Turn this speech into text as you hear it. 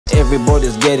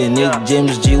Everybody's getting it,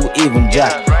 James G, even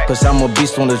Jack. Cause I'm a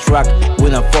beast on the track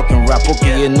when I fucking rap.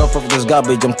 Okay, enough of this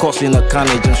garbage, I'm causing a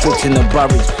carnage, I'm switching the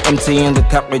barrage, emptying the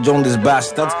cartridge on this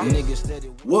bastard.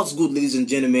 What's good, ladies and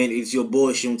gentlemen, it's your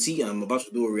boy Seun T, and I'm about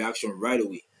to do a reaction right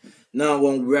away. Now,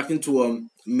 we're reacting to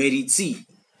Medee T.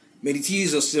 Medee T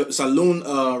is a Salone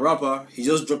rapper. He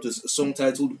just dropped a song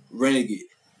titled Renegade.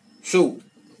 So,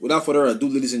 without further ado,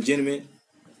 ladies and gentlemen,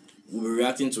 we'll be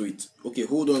reacting to it. Okay,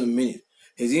 hold on a minute.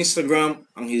 His Instagram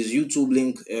and his YouTube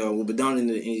link will be down in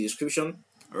the description.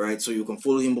 Alright, so you can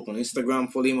follow him up on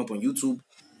Instagram, follow him up on YouTube.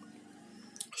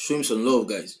 Show him some love,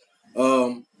 guys.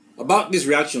 About this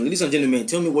reaction, ladies and gentlemen,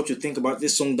 tell me what you think about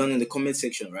this song down in the comment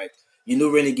section, right? You know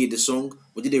Renegade, the song.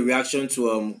 We did a reaction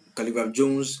to Khaligraph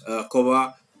Jones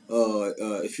cover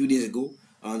a few days ago.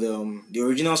 And the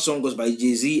original song was by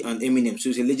Jay-Z and Eminem. So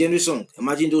it's a legendary song.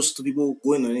 Imagine those two people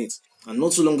going on it. And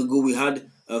not so long ago, we had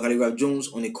Khaligraph Jones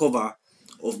on a cover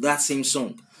of that same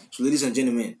song. So ladies and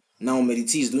gentlemen, now Medee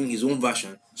T is doing his own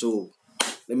version. So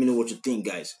let me know what you think,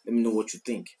 guys. Let me know what you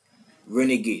think.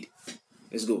 Renegade.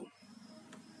 Let's go.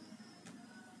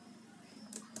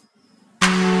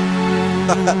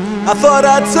 I thought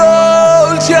I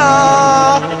told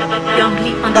ya. Young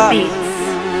on the beats.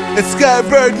 It's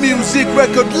Skybird Music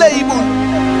Record Label.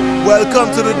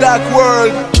 Welcome to the dark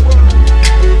world.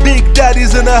 Big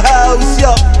Daddy's in the house,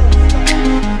 yo.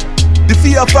 The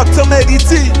Fear Factor Medee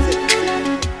T,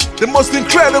 the most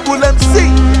incredible MC.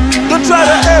 Don't try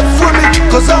to F with me,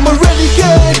 cause I'm a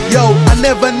renegade. Yo, I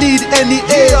never need any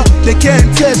air. They can't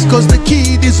test cause the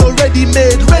kid is already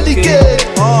made. Renegade,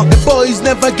 the boys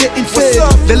never getting fed.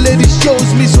 The lady shows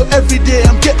me, so every day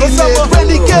I'm getting laid.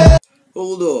 Renegade.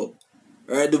 Hold up.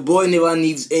 Alright, the boy never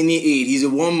needs any aid. He's a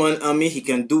one-man army, he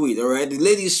can do it. Alright, the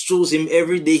lady shows him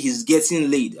every day he's getting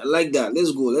laid. I like that.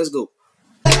 Let's go, let's go.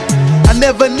 I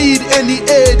never need any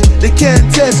aid. They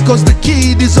can't test cause the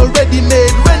kid is already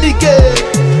made. Renegade,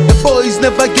 the boys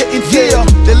never getting fed.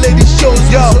 The lady shows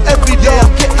me, so every day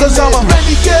I'm getting cause I'm a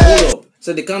renegade. Hold up.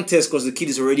 So they can't test cause the kid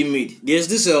is already made. There's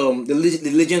this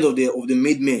the legend of the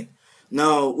made man.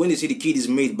 Now when they say the kid is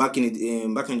made back in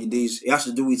the days, it has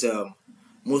to do with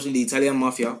mostly the Italian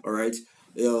mafia. Alright,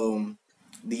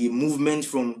 the movement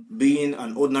from being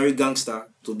an ordinary gangster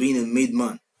to being a made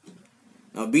man.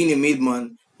 Now being a made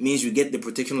man means you get the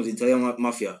protection of the Italian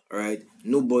mafia. Alright,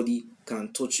 nobody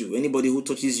can touch you. Anybody who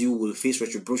touches you will face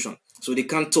retribution. So they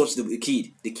can't touch the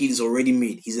kid. The kid is already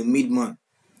made. He's a made man.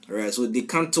 Alright, so they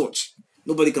can't touch.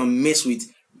 Nobody can mess with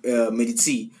Medee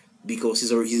T because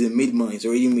he's a made man. He's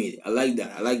already made. I like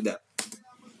that. I like that.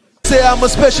 Say I'm a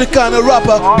special kind of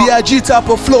rapper, B.I.G. type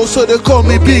of flow, so they call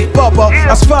me Big Papa.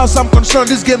 As far as I'm concerned,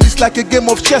 this game is like a game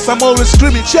of chess. I'm always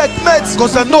screaming checkmates,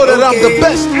 cause I know that I'm the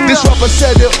best. This rapper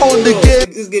said they own the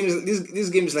game. This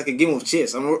game is like a game of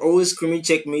chess. I'm always screaming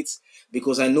checkmates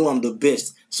because I know I'm the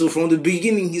best. So from the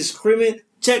beginning, he's screaming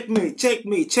checkmate,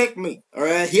 checkmate, checkmate.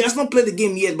 Alright, he has not played the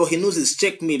game yet, but he knows it's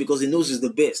checkmate because he knows he's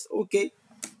the best. Okay.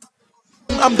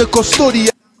 I'm the custodian,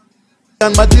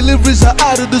 and my deliveries are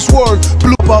out of this world.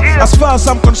 Blooper. As far as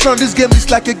I'm concerned, this game is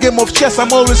like a game of chess.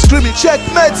 I'm always screaming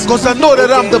checkmates, cause I know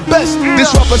that I'm the best.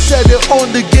 This rapper said they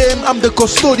own the game. I'm the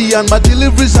custodian. My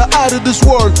deliveries are out of this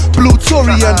world. Blue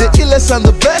Torian, the illest and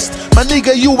the best. My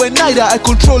nigga, you ain't neither. I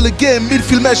control the game.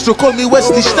 Midfield maestro, call me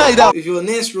Wesley Schneider. If you're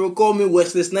Nestro, call me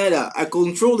Wesley Snyder. I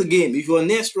control the game. If you're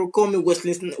Nestro, call me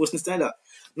Wesley Snyder.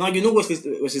 Now you know Wesley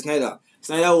Snyder.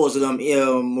 Snyder was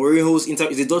Mourinho's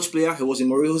he's a Dutch player. He was in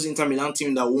Mourinho's Inter Milan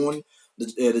team that won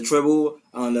the treble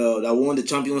and that won the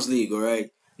Champions League. All right.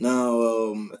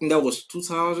 Now I think that was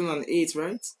 2008,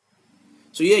 right?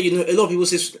 So yeah, you know, a lot of people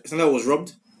say Snyder was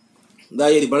robbed.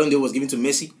 That year the Ballon d'Or was given to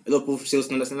Messi. A lot of people say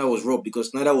Snyder was robbed because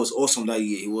Snyder was awesome that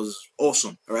year. He was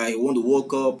awesome. All right. He won the World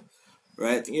Cup.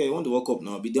 Right? Yeah, he won the World Cup.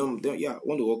 Now, yeah,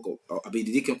 won the World Cup. Did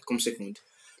he come second?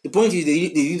 The point is they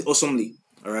did awesomely.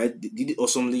 All right, they did it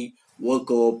awesomely. World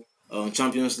Cup,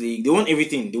 Champions League, they won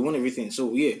everything. They won everything.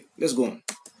 So yeah, let's go on.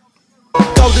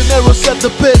 Caldenero set the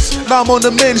pace. Now I'm on the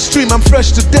mainstream. I'm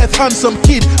fresh to death, handsome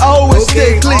kid. I always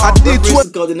stay clean. I did what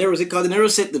Caldenero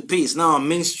set the pace. Now I'm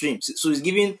mainstream. So he's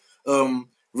giving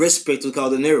respect to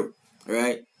Caldenero. All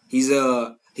right, he's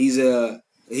what's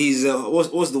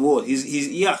the word?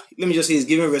 Yeah. Let me just say he's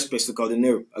giving respect to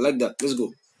Caldenero. I like that. Let's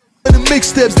go. The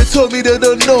mixtapes, they told me they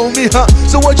don't know me, huh?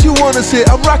 So what you wanna say?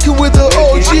 I'm rocking with the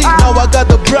OG. Now I got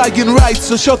the bragging rights,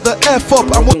 so shut the F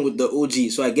up. I'm working with the OG.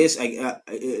 So I guess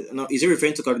now is he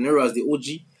referring to Caldenero as the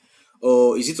OG,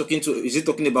 or is he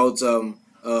talking about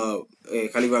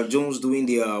Khaligraph Jones doing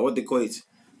the what they call it,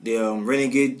 the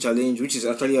Renegade challenge, which is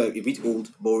actually a bit old,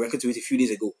 but we reacted to it a few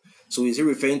days ago. So is he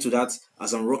referring to that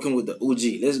as I'm rocking with the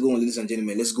OG? Let's go on, ladies and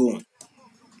gentlemen. Let's go on.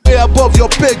 above your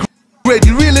pay grade,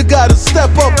 you really gotta step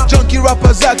up. Junkie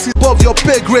rappers acting above your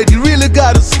pay grade, you really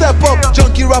gotta step up.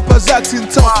 Junkie rappers acting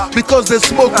tough because they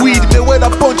smoke weed. They wear the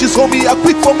punches, homie, I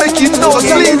quick for making no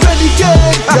sleep.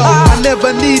 Renegade, yo, I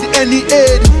never need any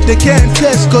aid. They can't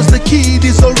test cause the kid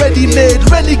is already made.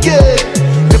 Renegade,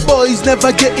 the boys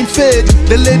never getting fed.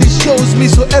 The lady shows me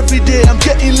so every day I'm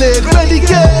getting laid.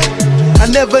 Renegade, I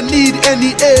never need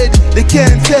any aid. They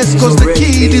can't test cause the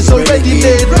kid is already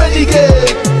made.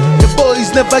 Renegade,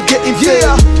 boys never getting fed.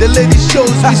 The lady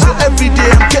shows me so every day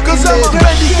I'm getting laid.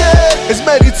 Renegade, it's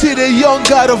Medee T, the young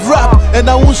god of rap, and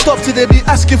I won't stop till they be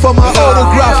asking for my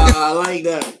autograph. I like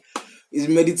that. It's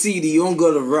Medee T, the young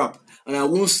god of rap, and I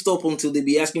won't stop until they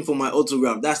be asking for my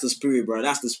autograph. That's the spirit, bro.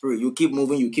 That's the spirit. You keep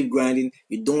moving, you keep grinding,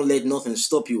 you don't let nothing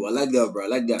stop you. I like that, bro. I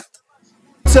like that.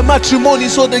 It's a matrimony,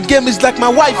 so the game is like my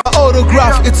wife.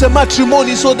 Autograph, it's a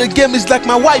matrimony, so the game is like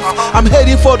my wife. I'm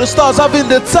heading for the stars, having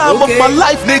the time of my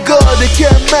life. Nigga, they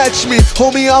can't match me.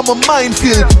 Homie, I'm a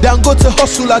minefield. Then go to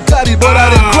hustle, I got it, but I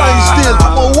didn't grind still.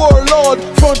 I'm a warlord,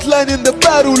 frontline in the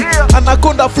battle.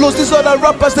 Anaconda flows, these other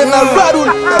rappers, then I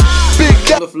rattle. Big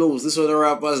the flows, these other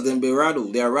rappers, then be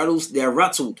rattled. They are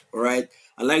rattled, alright?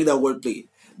 I like that wordplay.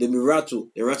 They be rattled.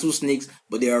 They rattle snakes,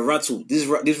 but they are rattled. These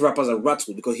rappers are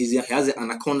rattled because he has an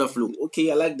anaconda flow. Okay,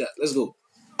 I like that. Let's go.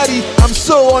 I'm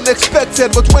so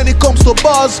unexpected, but when it comes to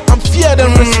bars, I'm feared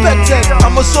and respected.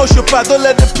 I'm a sociopath, don't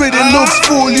let the pretty looks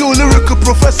fool you. Lyrical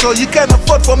professor, you can't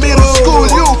afford for me to school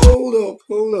you. Hold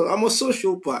up. I'm a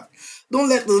sociopath. Don't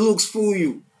let the looks fool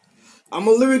you. I'm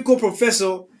a lyrical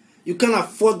professor. You can't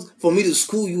afford for me to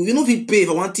school you. You know if you pay if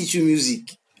I want to teach you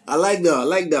music. I like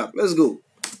that. Let's go.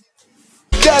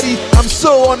 Daddy, I'm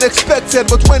so unexpected,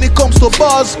 but when it comes to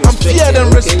bars, I'm feared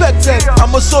and respected.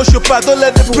 I'm a sociopath, don't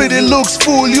let the pretty looks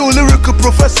fool you. Lyrical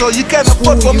professor, you can't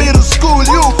afford for me to school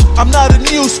you. I'm not a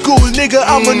new school nigga,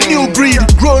 I'm a new breed.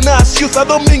 Grown ass youth, I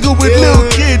don't mingle with little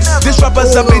kids. These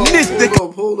rappers are beneath the...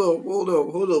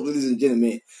 Hold up, ladies and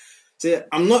gentlemen. Say,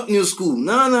 I'm not new school.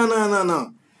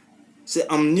 No. Say,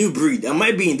 I'm new breed. I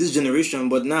might be in this generation,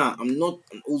 but nah, I'm not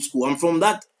an old school. I'm from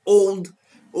that old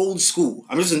school.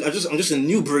 I'm just a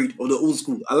new breed of the old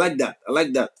school. I like that.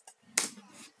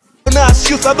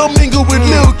 Youth, I don't mingle with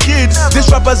little kids. These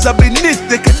rappers are beneath,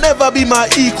 they can never be my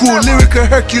equal. Lyrical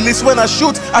Hercules, when I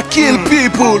shoot, I kill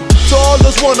people. So all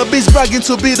those wannabes bragging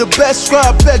to be the best.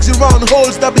 Square pegs in round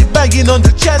holes that be banging on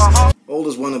the chest. All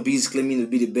those wannabes claiming to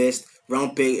be the best.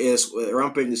 Round peg in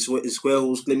square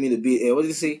holes claiming to be what did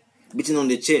you say? Beating on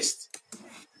the chest.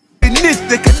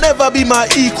 They can never be my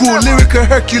equal. Lyrical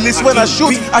Hercules, when I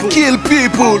shoot, I kill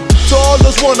people. So all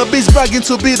those wannabes bragging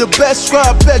to be the best.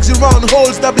 Square pegs in round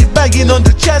holes that be banging on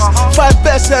the chest. 5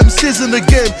 best MCs in the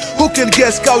game. Who can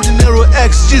guess? Caldinero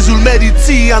X, Jizzle, Medee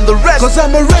T, and the rest. Cause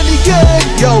I'm a renegade.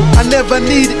 Yo, I never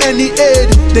need any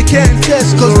aid. They can't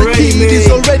test cause the kid is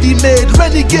already made.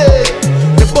 Renegade,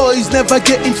 the boys never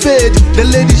getting fed. The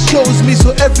lady shows me so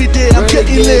every day I'm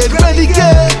getting laid.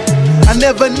 Renegade, I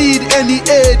never need any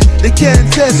aid. They can't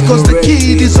test cause the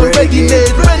kid is already made.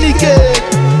 Renegade,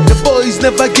 the boys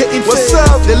never getting fed.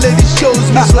 The lady shows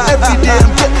me so every day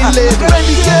I'm getting laid.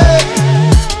 Renegade,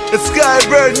 it's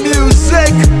Skybird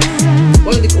music.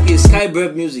 Okay,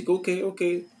 Skybird music.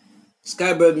 Okay.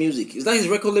 Skybird music. Is that his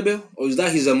record label or is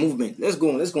that his movement? Let's go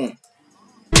on.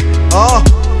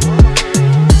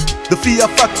 The Fear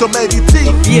Factor Medee T.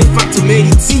 The Fear Factor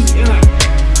Medee T. Yeah.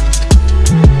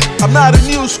 I'm not a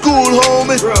new school,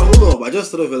 homie. Bro, hold up. I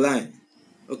just thought of a line.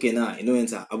 Okay, nah, you know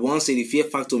enter. I want to say the Fear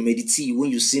Factor Medee T. When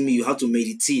you see me, you have to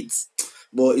meditate.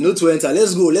 But you know to enter.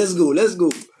 Let's go.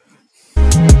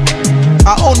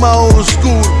 I own my own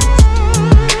school.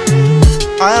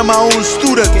 I am my own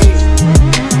student.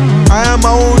 I am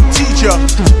my own teacher.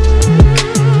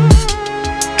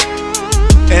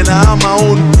 And I am my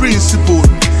own principal.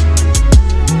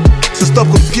 So stop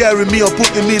comparing me or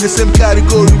putting me in the same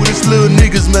category with these little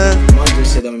niggas, man. I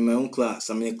just said I'm in my own class.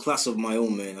 I'm in a class of my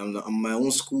own, man. I'm my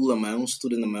own school. I'm my own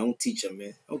student. I'm my own teacher,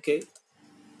 man. Okay.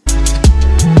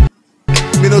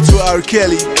 Me not to R.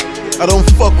 Kelly. I don't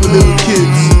fuck with little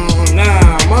kids.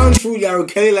 Nah, man, through the R.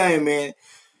 Kelly line, man.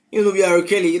 You know, R.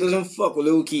 Kelly, he doesn't fuck with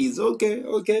little kids. Okay.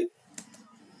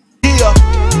 Yeah.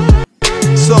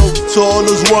 So, to all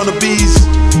those wannabes,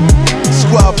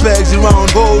 square pegs and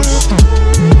round holes,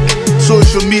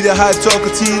 social media high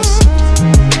talkatives,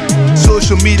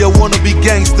 social media wannabe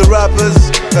gangster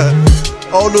rappers,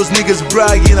 all those niggas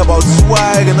bragging about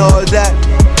swag and all that,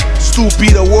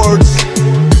 stupid awards.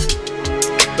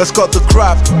 Let's cut the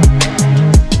crap.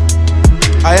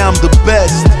 I am the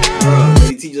best.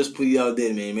 Medee T just put it out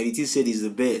there, man. Medee T said he's the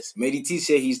best. Medee T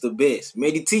said he's the best.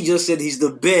 Medee T just said he's the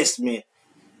best, man.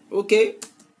 Okay.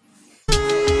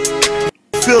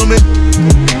 feel me?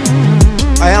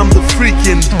 I am the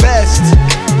freaking best,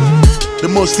 the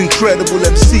most incredible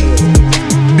MC,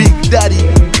 Big Daddy,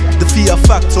 the Fear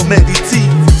Factor Medee T.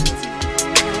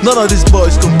 None of these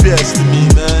boys compares to me,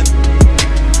 man.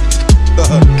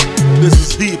 This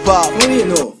is hip hop. Well, you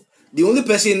know, the only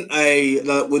person I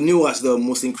knew as the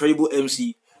most incredible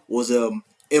MC was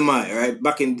MI, right?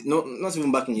 Back in not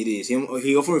even back in the days. He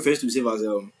often refers to himself as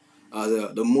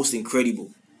the most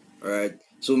incredible, right?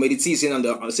 So Medee T is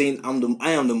saying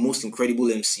I am the most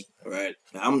incredible MC, right?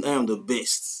 I am the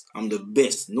best. I'm the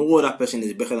best. No other person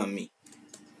is better than me.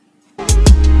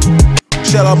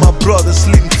 Shout out my brother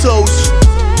Slim Toes.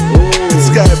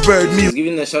 Skybird Music. He's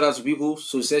giving a shout out to people.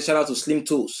 So he said shout out to Slim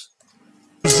Toes.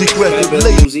 Music record Skybird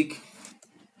label. Music.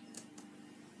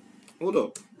 Hold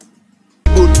up.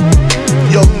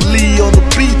 Young Lee on the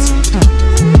beat.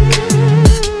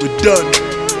 We're done.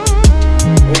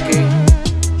 Okay.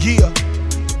 Yeah.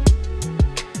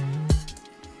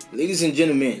 Ladies and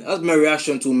gentlemen, that's my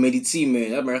reaction to Medee T,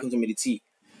 man. That's my reaction to Medee T.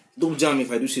 Dope jam if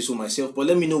I do say so myself, but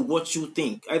let me know what you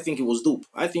think. I think it was dope.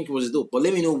 But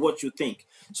let me know what you think.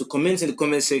 So comment in the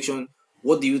comment section.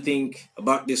 What do you think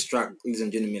about this track, ladies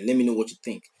and gentlemen? Let me know what you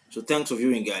think. So thanks for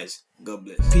viewing, guys. God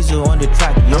bless. Pizzo on the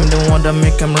track. I'm the one that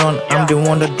make him run. I'm the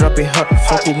one that drop it hot.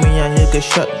 Fuck with me and you get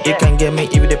shot. They can get me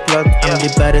if they plot. I'm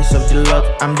the baddest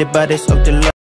of the lot.